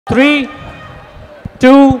3,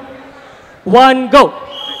 2, 1, go.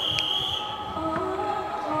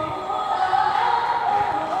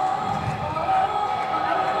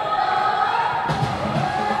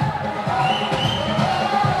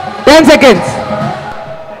 Seconds.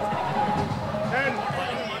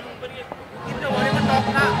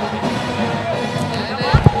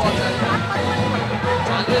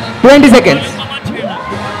 20 seconds.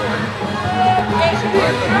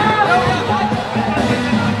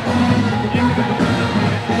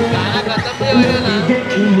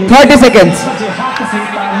 30 seconds.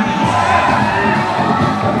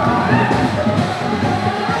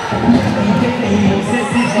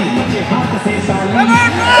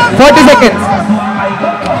 40 seconds.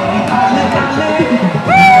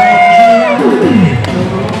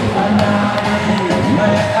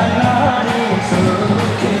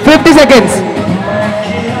 50 seconds.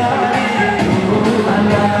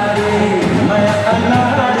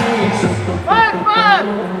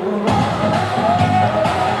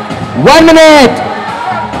 1 minute.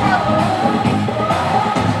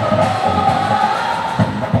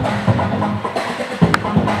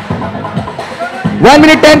 1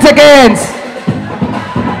 minute 10 seconds.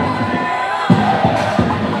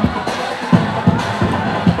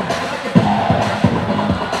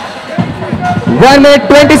 1 minute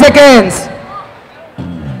 20 seconds.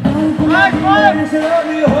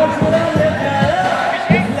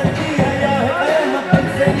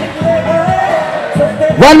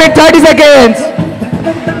 1 minute 30 seconds.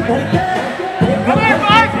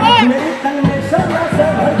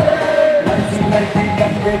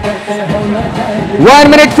 1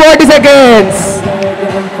 minute 40 seconds.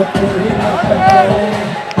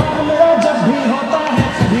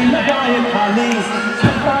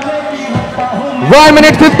 1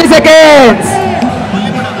 minute 50 seconds.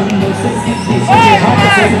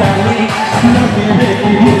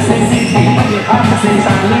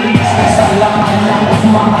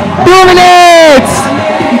 2 minutes.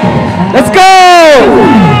 Let's go.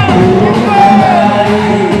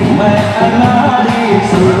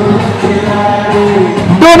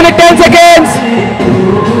 2 minutes 10 seconds.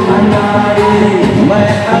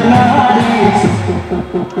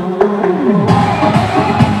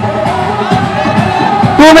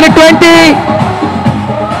 2 minutes 20.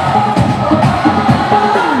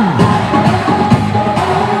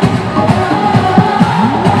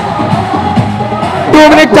 2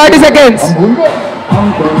 minutes 30 seconds.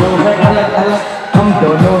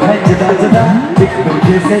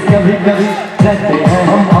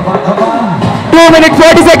 2 minutes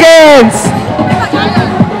 40 seconds.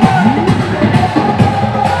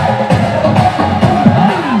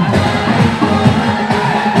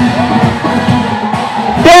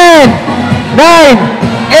 10, 9,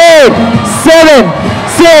 8, 7,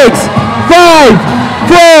 6, 5,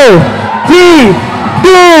 4, 3,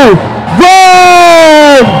 2,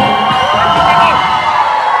 1.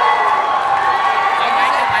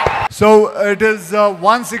 So it is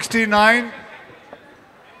 169.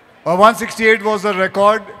 168 was the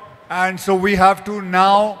record, and so we have to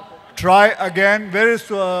now try again. Where is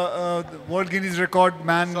World Guinness record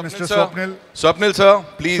man, Mr. Swapnil? Swapnil sir,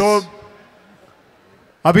 please. So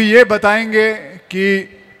अभी ये बताएंगे कि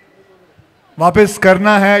वापस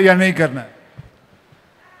करना है या नहीं करना है.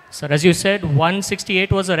 Sir, as you said,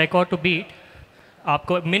 168 was a record to beat.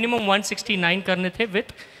 आपको minimum 169 करने थे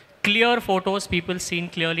with clear photos, people seen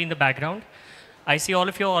clearly in the background. I see all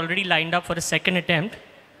of you already lined up for a second attempt,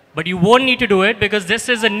 but you won't need to do it because this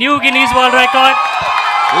is a new Guinness World Record.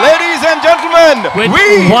 Ladies and gentlemen, with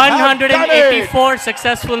we 184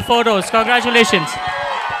 successful photos. Congratulations.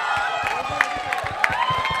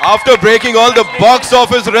 After breaking all the box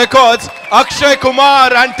office records, Akshay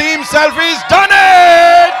Kumar and Team Selfies done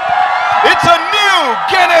it! It's a new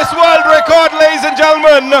Guinness World Record, ladies and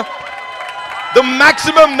gentlemen. The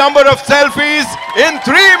maximum number of selfies in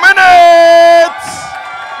 3 minutes.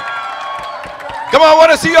 Come on, I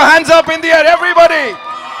want to see your hands up in the air, everybody.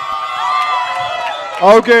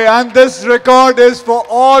 Okay, and this record is for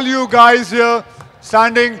all you guys here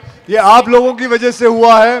standing. ये आप लोगों की वजह से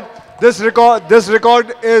हुआ है. This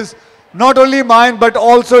record is not only mine but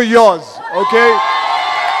also yours. Okay.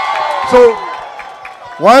 So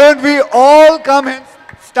why don't we all come and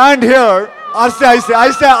stand here? आस्ते आस्ते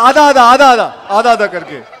आस्ते आधा आधा आधा आधा आधा आधा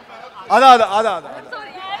करके आधा आधा आधा आधा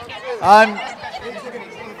and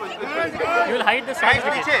You will hide the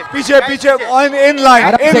certificate. पीछे पीछे in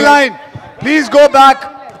line please go back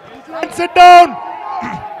and sit down.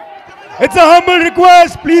 It's a humble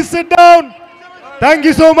request, please sit down. Thank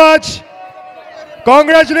you so much.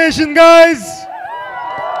 Congratulations guys.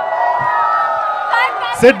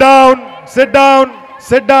 Sit down, sit down,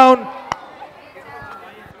 Sit down.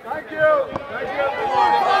 Thank you.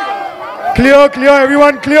 Clear, clear,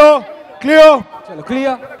 everyone, clear, clear. Chalo,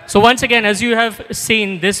 clear. So once again, as you have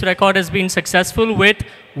seen, this record has been successful with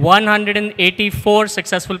 184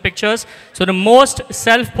 successful pictures. So the most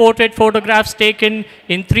self-portrait photographs taken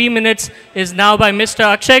in 3 minutes is now by Mr.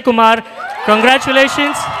 Akshay Kumar.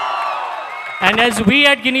 Congratulations. And as we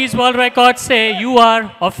at Guinness World Records say, you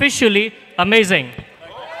are officially amazing.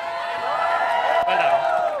 Well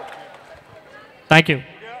done. Thank you.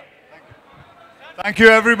 Thank you,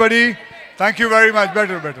 everybody. Thank you very much.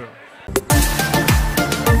 Better.